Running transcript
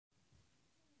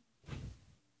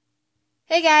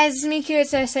Hey guys, it's me,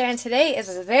 Sar-Sar, and today is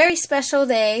a very special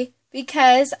day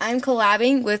because I'm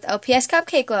collabing with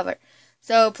Lpscakelover.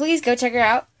 So please go check her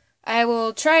out. I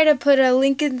will try to put a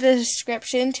link in the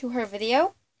description to her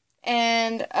video.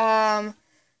 And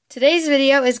today's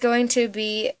video is going to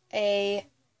be a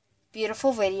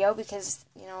beautiful video because,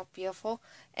 you know, beautiful.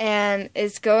 And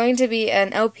it's going to be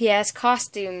an LPS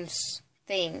costumes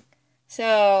thing.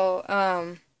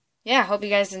 So, yeah, hope you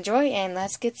guys enjoy, and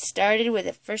let's get started with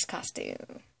the first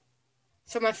costume.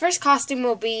 So my first costume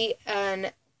will be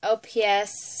an LPS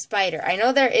spider. I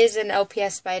know there is an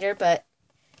LPS spider, but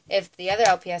if the other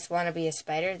LPS want to be a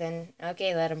spider, then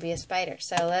okay, let them be a spider.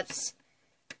 So let's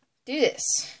do this.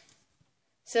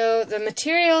 So the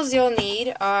materials you'll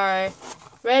need are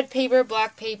red paper,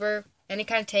 black paper, any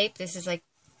kind of tape. This is like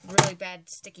really bad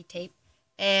sticky tape,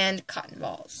 and cotton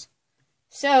balls.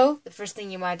 So the first thing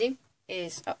you want to do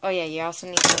is, oh yeah, you also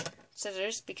need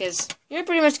scissors because you're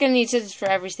pretty much going to need scissors for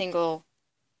every single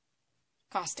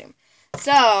costume.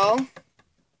 So,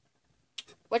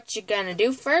 what you're going to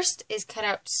do first is cut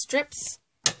out strips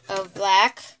of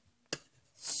black.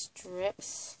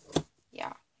 Strips.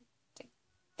 Yeah,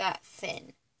 that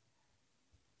thin.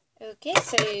 Okay,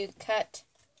 so you cut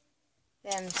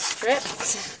them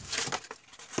strips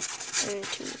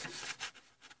into,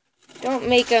 don't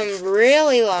make them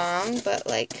really long, but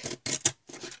like,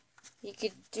 you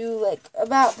could do like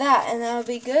about that, and that'll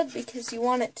be good because you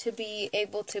want it to be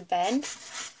able to bend.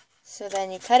 So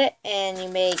then you cut it and you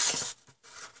make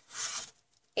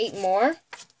 8 more.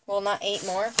 Well, not 8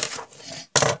 more.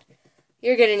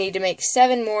 You're going to need to make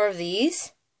 7 more of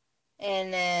these.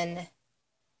 And then,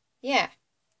 yeah.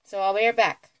 So I'll be right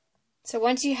back. So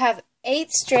once you have 8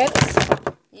 strips,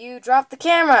 you drop the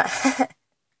camera.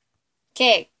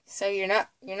 Okay, so you're not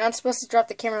supposed to drop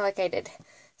the camera like I did.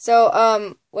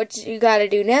 So, what you gotta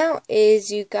do now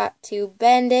is you got to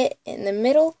bend it in the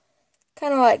middle,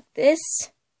 kind of like this,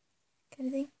 kind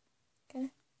of thing,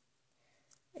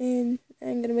 and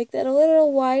I'm gonna make that a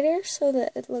little wider so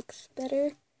that it looks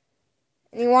better.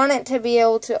 And you want it to be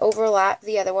able to overlap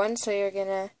the other one, so you're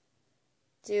gonna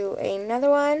do another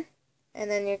one,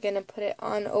 and then you're gonna put it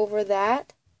on over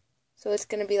that, so it's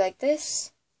gonna be like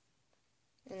this,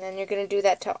 and then you're gonna do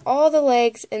that to all the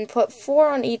legs and put 4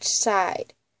 on each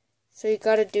side. So you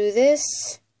gotta do this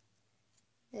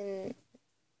and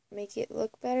make it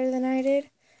look better than I did.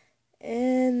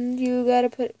 And you gotta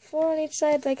put 4 on each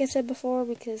side, like I said before,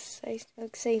 because I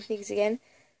like saying things again.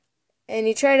 And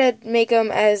you try to make them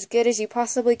as good as you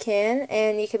possibly can.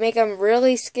 And you can make them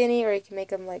really skinny, or you can make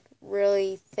them like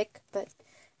really thick. But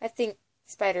I think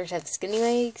spiders have skinny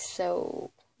legs,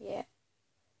 so yeah.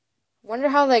 Wonder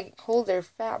how they hold their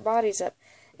fat bodies up.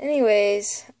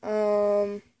 Anyways,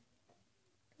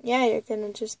 yeah, you're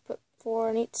going to just put 4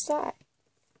 on each side.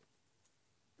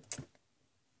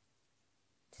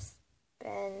 Just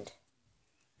bend,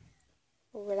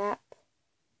 overlap.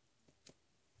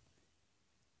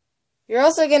 You're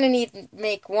also going to need to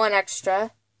make 1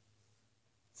 extra.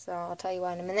 So I'll tell you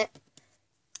why in a minute.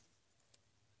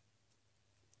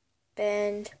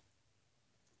 Bend.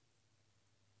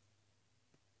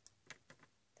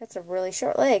 That's a really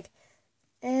short leg.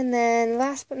 And then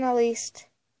last but not least,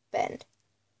 bend.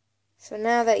 So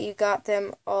now that you got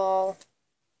them all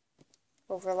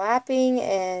overlapping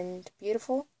and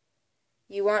beautiful,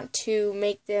 you want to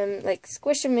make them, like,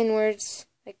 squish them inwards,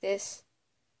 like this.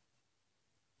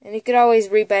 And you could always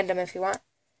rebend them if you want.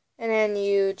 And then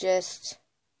you just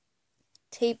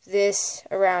tape this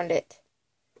around it.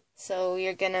 So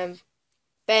you're going to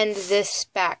bend this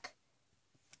back.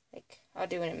 Like, I'll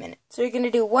do in a minute. So you're going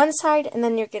to do one side, and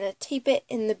then you're going to tape it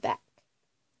in the back.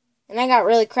 And I got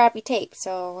really crappy tape,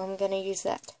 so I'm going to use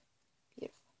that.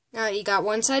 Beautiful. Now that you got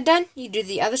one side done, you do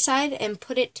the other side and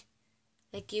put it,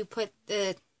 like you put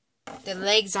the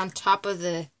legs on top of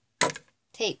the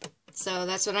tape. So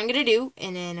that's what I'm going to do,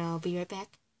 and then I'll be right back.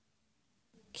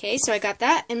 Okay, so I got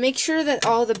that, and make sure that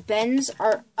all the bends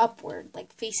are upward,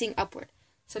 like facing upward.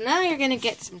 So now you're going to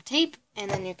get some tape,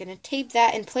 and then you're going to tape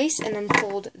that in place, and then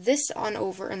fold this on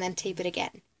over, and then tape it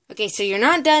again. Okay, so you're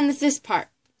not done with this part.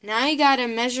 Now you gotta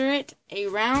measure it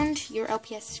around your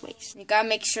LPS's waist. You gotta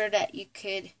make sure that you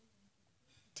could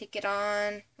take it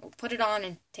on, or put it on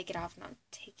and take it off. Not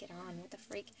take it on, what the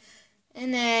freak.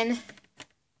 And then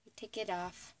you take it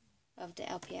off of the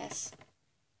LPS.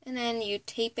 And then you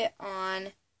tape it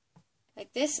on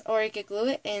like this, or you could glue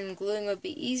it, and gluing would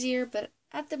be easier, but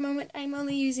at the moment I'm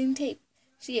only using tape.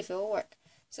 See if it will work.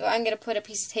 So I'm gonna put a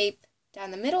piece of tape down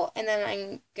the middle, and then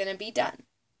I'm gonna be done.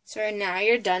 So now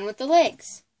you're done with the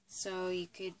legs. So you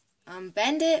could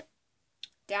bend it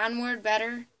downward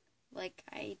better, like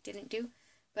I didn't do.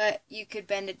 but you could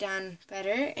bend it down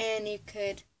better, and you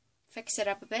could fix it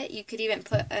up a bit. You could even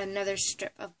put another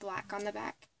strip of black on the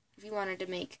back if you wanted to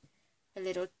make a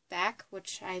little back,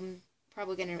 which I'm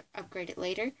probably going to upgrade it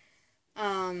later.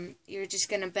 You're just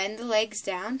going to bend the legs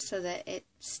down so that it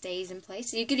stays in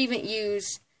place. You could even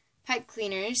use pipe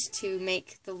cleaners to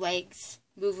make the legs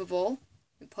movable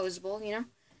and posable, you know.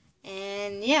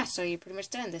 And yeah, so you're pretty much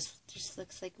done. This just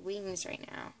looks like wings right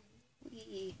now.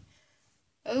 Whee.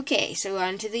 Okay, so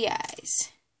on to the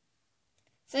eyes.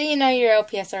 So you know your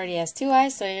LPS already has 2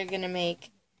 eyes, so you're going to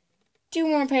make 2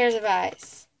 more pairs of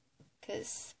eyes,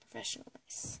 because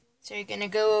professionalness. So you're going to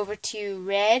go over to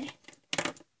red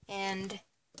and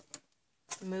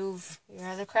move your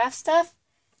other craft stuff,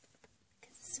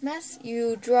 because it's a mess.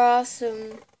 You draw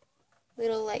some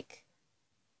little, like,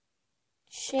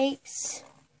 shapes.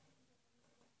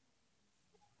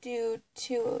 Do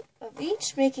 2 of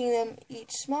each, making them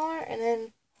each smaller, and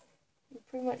then you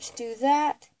pretty much do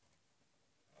that.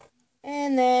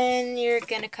 And then you're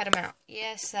going to cut them out.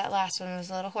 Yes, that last one was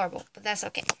a little horrible, but that's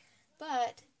okay.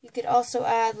 But you could also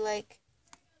add like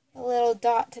a little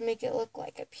dot to make it look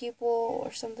like a pupil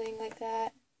or something like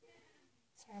that.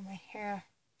 Sorry, my hair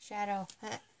shadow.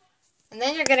 And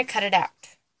then you're going to cut it out.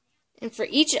 And for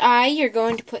each eye, you're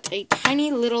going to put a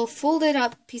tiny little folded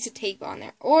up piece of tape on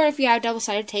there. Or if you have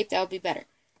double-sided tape, that would be better.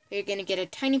 You're going to get a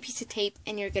tiny piece of tape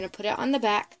and you're going to put it on the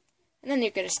back. And then you're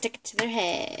going to stick it to their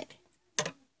head.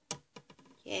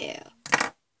 Yeah.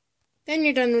 Then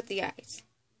you're done with the eyes.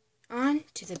 On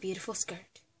to the beautiful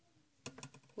skirt.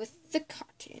 With the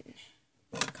cotton.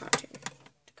 Cotton.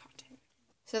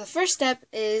 So the first step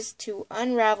is to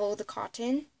unravel the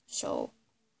cotton. So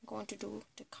I'm going to do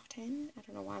the cotton. I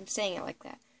don't know why I'm saying it like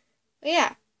that. But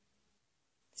yeah.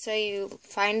 So you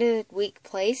find a weak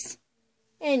place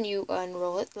and you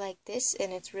unroll it like this,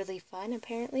 and it's really fun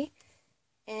apparently.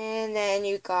 And then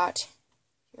you got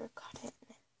your cotton.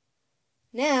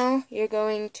 Now, you're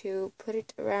going to put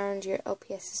it around your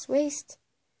LPS's waist,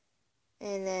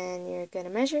 and then you're going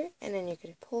to measure, and then you're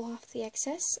going to pull off the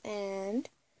excess, and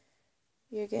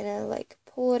you're going to, like,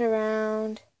 pull it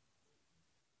around,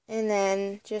 and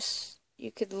then just,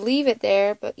 you could leave it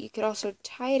there, but you could also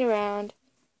tie it around,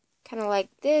 kind of like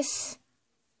this,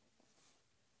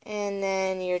 and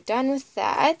then you're done with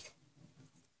that.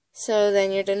 So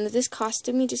then you're done with this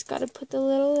costume. You just got to put the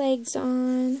little legs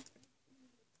on.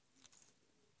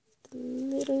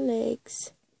 Little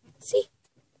legs. See?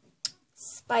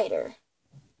 Spider.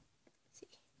 See?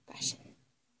 Fashion.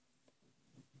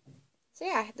 So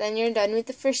yeah, then you're done with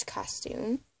the first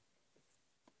costume.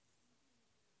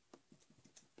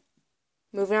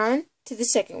 Moving on to the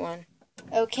second one.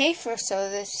 Okay, for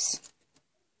this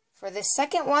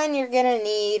second one, you're gonna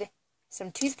need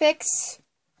some toothpicks,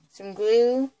 some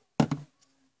glue,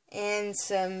 and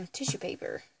some tissue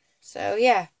paper. So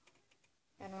yeah.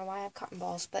 I don't know why I have cotton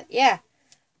balls, but yeah.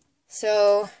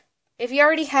 So, if you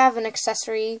already have an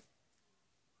accessory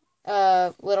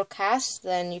little cast,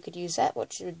 then you could use that,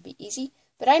 which would be easy.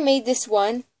 But I made this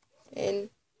one,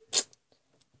 and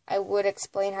I would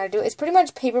explain how to do it. It's pretty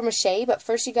much paper mache, but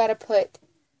first you gotta put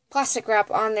plastic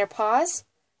wrap on their paws,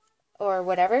 or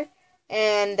whatever,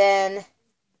 and then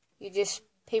you just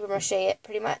paper mache it,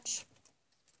 pretty much.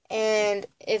 And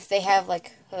if they have,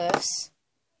 like, hoofs,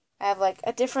 I have like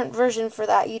a different version for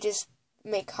that. You just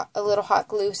make a little hot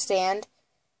glue stand,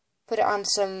 put it on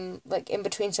some, like in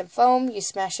between some foam, you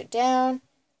smash it down,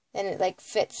 then it like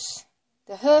fits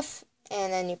the hoof,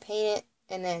 and then you paint it,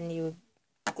 and then you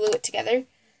glue it together.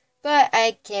 But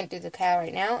I can't do the cow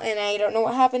right now, and I don't know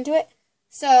what happened to it.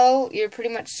 So you're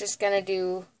pretty much just gonna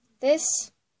do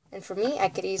this, and for me, I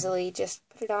could easily just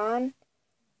put it on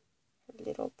her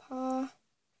little paw.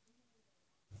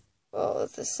 Well,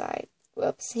 the side.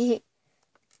 Whoopsie.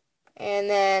 And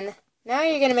then, now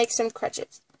you're going to make some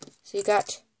crutches. So you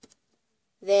got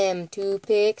them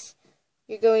toothpicks.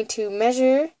 You're going to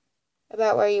measure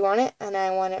about where you want it. And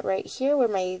I want it right here where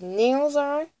my nails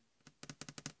are.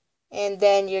 And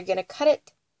then you're going to cut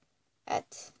it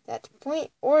at that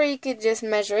point. Or you could just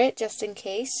measure it just in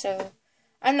case. So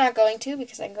I'm not going to,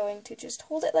 because I'm going to just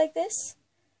hold it like this.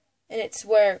 And it's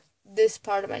where this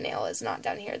part of my nail is, not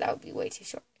down here. That would be way too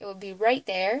short. It would be right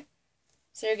there.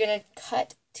 So you're going to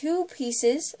cut 2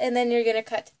 pieces, and then you're going to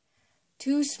cut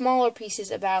 2 smaller pieces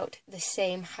about the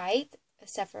same height,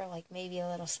 except for like maybe a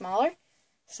little smaller.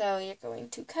 So you're going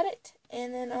to cut it,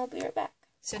 and then I'll be right back.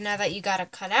 So now that you got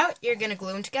it cut out, you're going to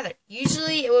glue them together.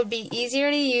 Usually it would be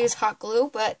easier to use hot glue,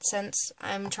 but since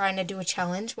I'm trying to do a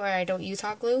challenge where I don't use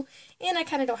hot glue, and I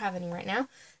kind of don't have any right now,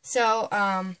 so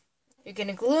you're going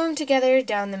to glue them together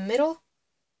down the middle,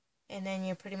 and then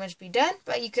you'll pretty much be done.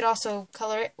 But you could also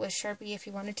color it with Sharpie if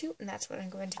you wanted to, and that's what I'm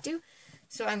going to do.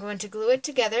 So I'm going to glue it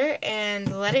together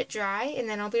and let it dry, and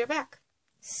then I'll be right back.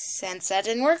 Since that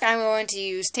didn't work, I'm going to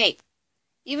use tape.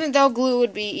 Even though glue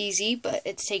would be easy, but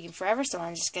it's taking forever, so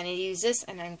I'm just going to use this,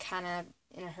 and I'm kind of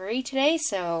in a hurry today,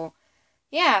 so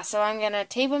yeah, so I'm going to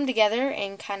tape them together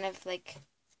and kind of like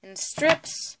in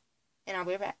strips, and I'll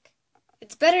be right back.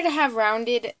 It's better to have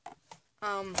rounded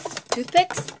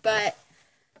toothpicks, but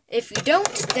if you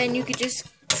don't, then you could just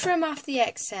trim off the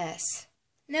excess.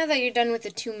 Now that you're done with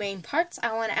the two main parts,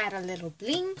 I want to add a little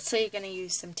bling, so you're going to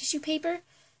use some tissue paper,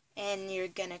 and you're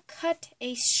going to cut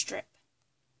a strip.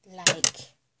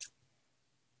 Like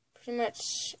pretty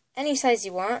much any size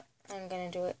you want. I'm going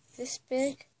to do it this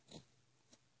big.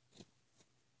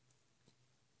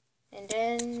 And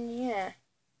then, yeah.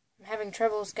 I'm having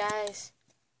troubles, guys.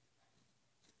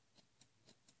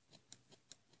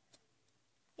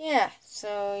 Yeah,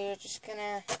 so you're just going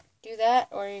to do that,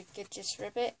 or you could just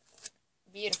rip it.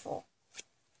 Beautiful.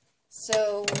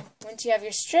 So, once you have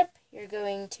your strip, you're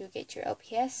going to get your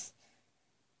LPS.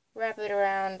 Wrap it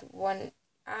around one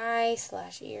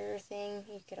eye/ear thing.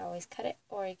 You could always cut it,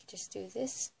 or you could just do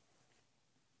this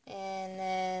and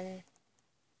then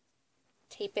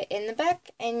tape it in the back,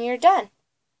 and you're done.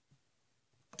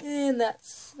 And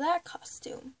that's that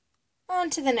costume. On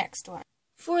to the next one.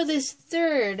 For this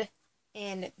third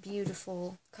and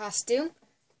beautiful costume,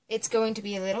 it's going to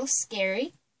be a little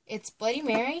scary. It's Bloody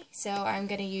Mary, so I'm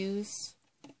going to use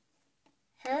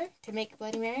her to make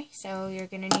Bloody Mary. So you're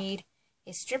going to need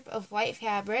a strip of white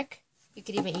fabric. You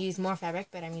could even use more fabric,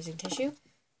 but I'm using tissue.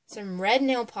 Some red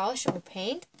nail polish or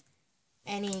paint.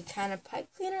 Any kind of pipe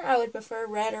cleaner. I would prefer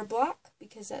red or black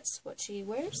because that's what she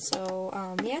wears. So,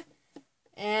 yeah.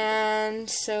 And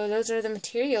so those are the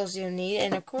materials you'll need.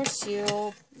 And, of course,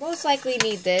 you'll most likely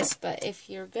need this. But if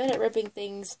you're good at ripping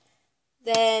things,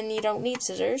 then you don't need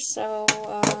scissors. So,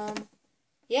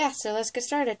 yeah. So let's get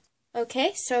started.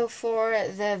 Okay, so for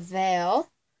the veil,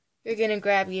 you're going to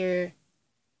grab your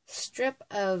strip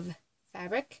of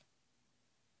fabric,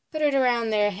 put it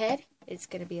around their head. It's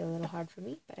going to be a little hard for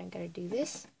me, but I'm going to do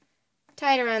this.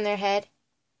 Tie it around their head,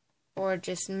 or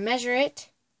just measure it.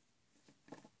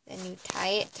 Then you tie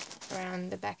it around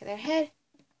the back of their head,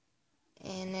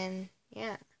 and then,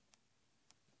 yeah.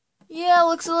 Yeah, it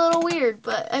looks a little weird,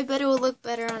 but I bet it would look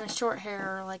better on a short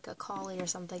hair or like a collie or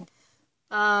something.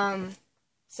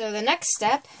 So the next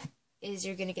step is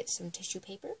you're going to get some tissue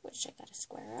paper, which I got a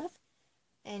square of.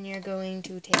 And you're going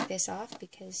to take this off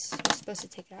because you're supposed to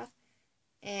take it off.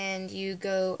 And you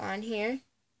go on here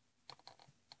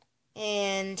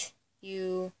and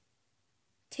you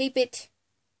tape it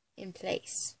in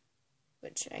place,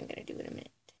 which I'm going to do in a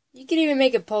minute. You can even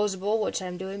make it posable, which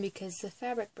I'm doing because the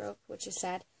fabric broke, which is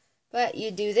sad. But you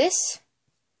do this,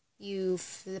 you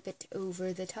flip it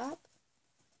over the top,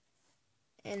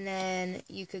 and then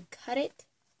you could cut it,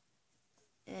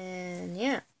 and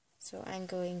yeah. So I'm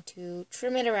going to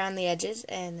trim it around the edges,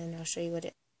 and then I'll show you what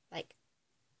it's like.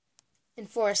 And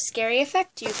for a scary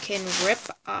effect, you can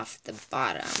rip off the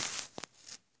bottom,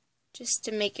 just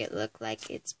to make it look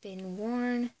like it's been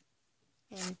worn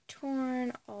and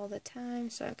torn all the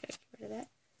time. So I'm going to get rid of that.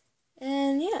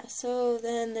 And yeah, so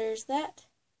then there's that.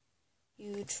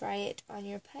 You try it on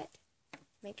your pet.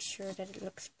 Make sure that it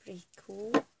looks pretty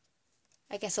cool.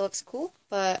 I guess it looks cool,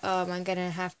 but I'm going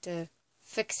to have to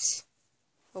fix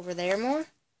over there more,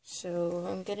 so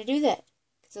I'm gonna do that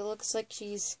because it looks like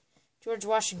she's George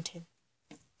Washington.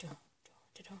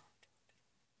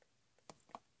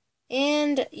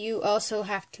 And you also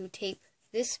have to tape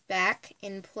this back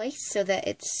in place so that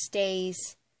it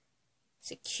stays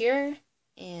secure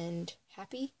and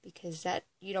happy, because that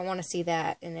you don't want to see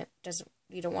that, and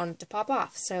you don't want it to pop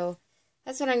off. So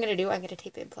that's what I'm gonna do. I'm gonna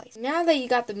tape it in place. Now that you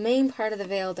got the main part of the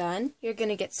veil done, you're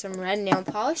gonna get some red nail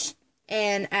polish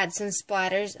and add some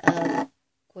splatters of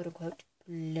quote-unquote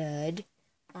blood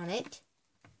on it.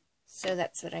 So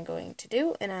that's what I'm going to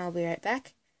do, and I'll be right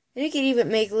back. And you can even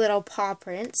make little paw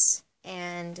prints,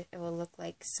 and it will look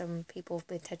like some people have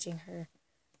been touching her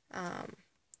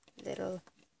little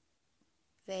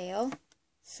veil.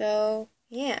 So,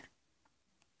 yeah.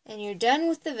 And you're done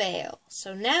with the veil.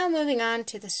 So now moving on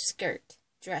to the skirt,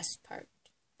 dress part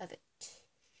of it.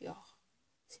 Yeah.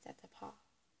 See that, the paw.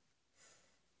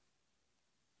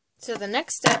 So the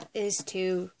next step is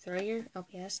to throw your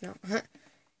LPS. No.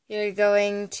 You're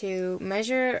going to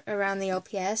measure around the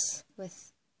LPS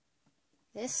with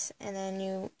this, and then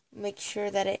you make sure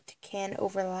that it can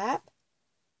overlap,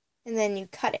 and then you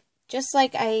cut it. Just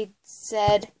like I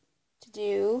said to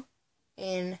do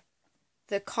in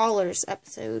the collars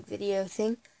episode video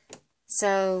thing.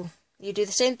 So you do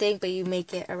the same thing, but you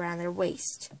make it around their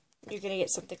waist. You're going to get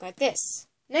something like this.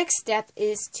 Next step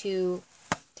is to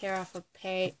tear off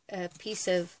a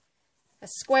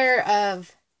square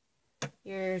of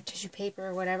your tissue paper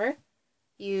or whatever.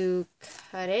 You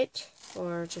cut it,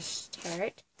 or just tear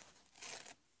it,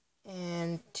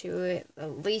 and to it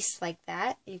at least like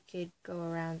that. You could go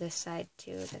around this side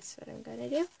too. That's what I'm going to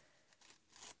do.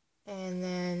 And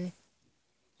then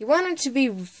you want it to be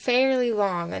fairly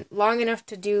long enough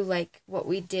to do like what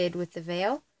we did with the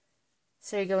veil.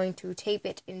 So you're going to tape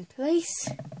it in place.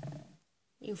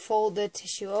 You fold the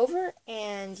tissue over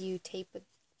and you tape it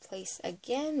in place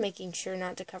again, making sure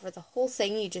not to cover the whole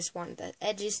thing. You just want the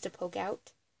edges to poke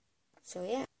out. So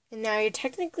yeah. And now you're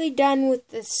technically done with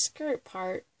the skirt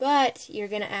part, but you're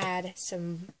going to add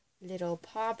some little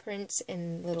paw prints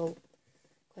and little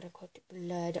quote-unquote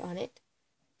blood on it,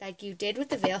 like you did with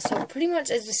the veil. So pretty much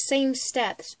it's the same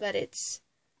steps, but it's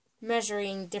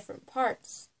measuring different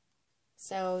parts.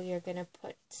 So you're going to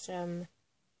put some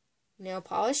nail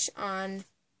polish on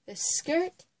the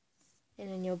skirt, and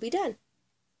then you'll be done.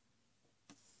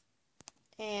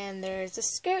 And there's the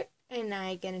skirt, and now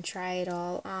you're going to try it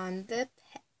all on the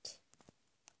pet.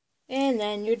 And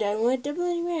then you're done with the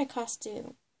Bloody Mary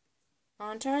costume.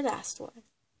 On to our last one.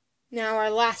 Now our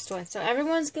last one. So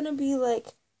everyone's going to be like,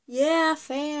 yeah,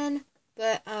 fan.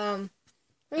 But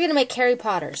we're going to make Harry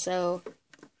Potter, so I'm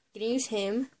going to use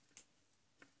him.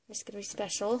 It's going to be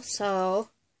special. So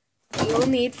what you'll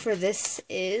need for this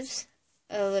is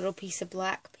a little piece of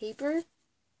black paper.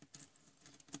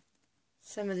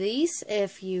 Some of these,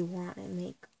 if you want to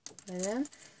make one of them.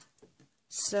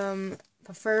 Some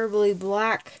preferably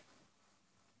black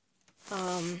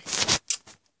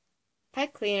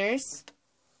pipe cleaners.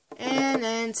 And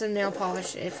then some nail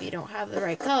polish if you don't have the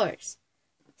right colors.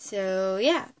 So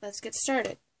yeah, let's get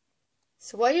started.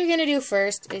 So what you're going to do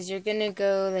first is you're going to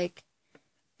go like,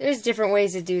 there's different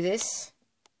ways to do this,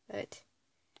 but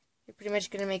you're pretty much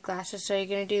going to make glasses. So you're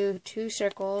going to do 2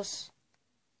 circles.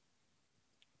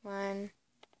 1,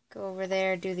 go over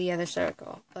there, do the other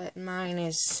circle. But mine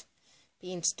is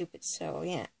being stupid, so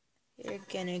yeah. You're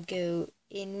going to go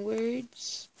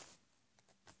inwards,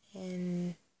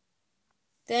 and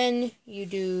then you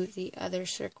do the other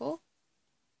circle.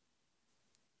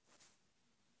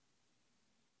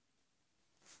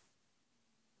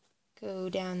 Go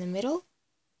down the middle.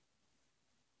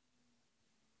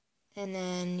 And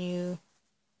then you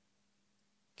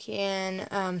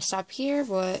can stop here,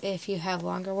 but if you have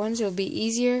longer ones, it'll be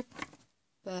easier.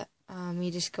 But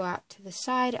you just go out to the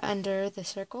side under the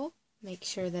circle. Make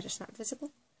sure that it's not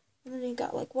visible. And then you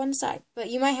got like one side. But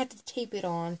you might have to tape it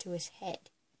on to his head.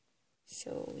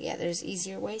 So yeah, there's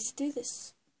easier ways to do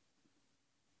this.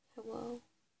 Hello.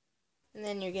 And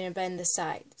then you're going to bend the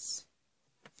sides.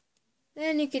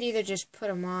 Then you could either just put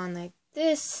them on like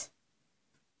this,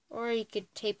 or you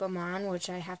could tape them on, which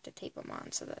I have to tape them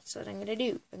on, so that's what I'm going to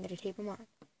do. I'm going to tape them on.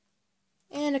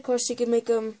 And of course you can make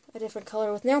them a different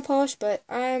color with nail polish, but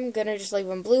I'm going to just leave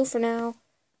them blue for now,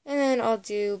 and then I'll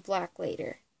do black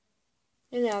later.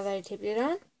 And now that I taped it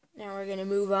on, now we're going to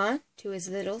move on to his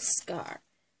little scar.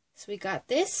 So we got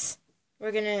this.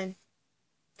 We're going to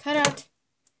cut out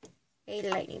a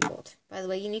lightning bolt. By the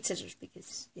way, you need scissors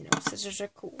because, you know, scissors are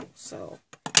cool. So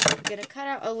we're going to cut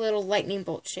out a little lightning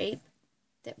bolt shape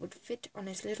that would fit on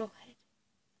his little head.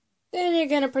 Then you're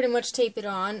going to pretty much tape it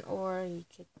on, or you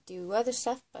could do other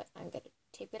stuff, but I'm going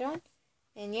to tape it on.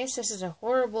 And yes, this is a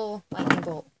horrible lightning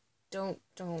bolt. Don't,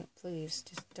 please,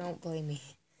 just don't blame me.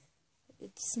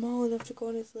 It's small enough to go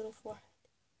on his little forehead.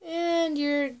 And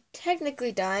you're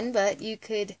technically done, but you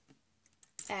could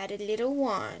add a little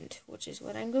wand, which is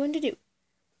what I'm going to do.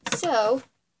 So,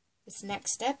 this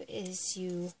next step is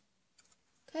you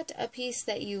cut a piece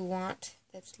that you want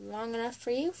that's long enough for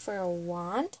you for a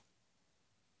wand.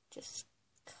 Just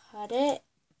cut it.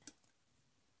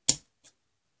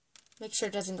 Make sure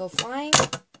it doesn't go flying.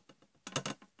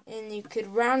 And you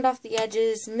could round off the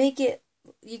edges,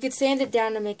 you could sand it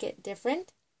down to make it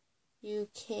different. You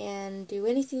can do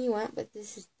anything you want, but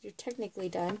you're technically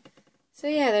done. So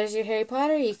yeah, there's your Harry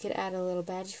Potter. You could add a little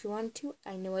badge if you wanted to.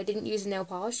 I know I didn't use nail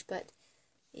polish, but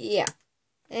yeah.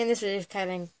 And this is kind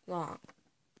of long.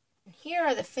 And here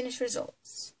are the finished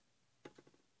results.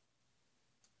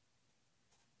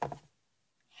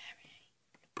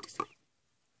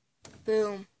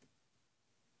 Boom.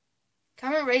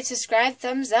 Comment, rate, subscribe,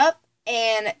 thumbs up,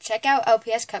 and check out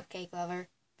LPS Cupcake Lover.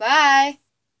 Bye!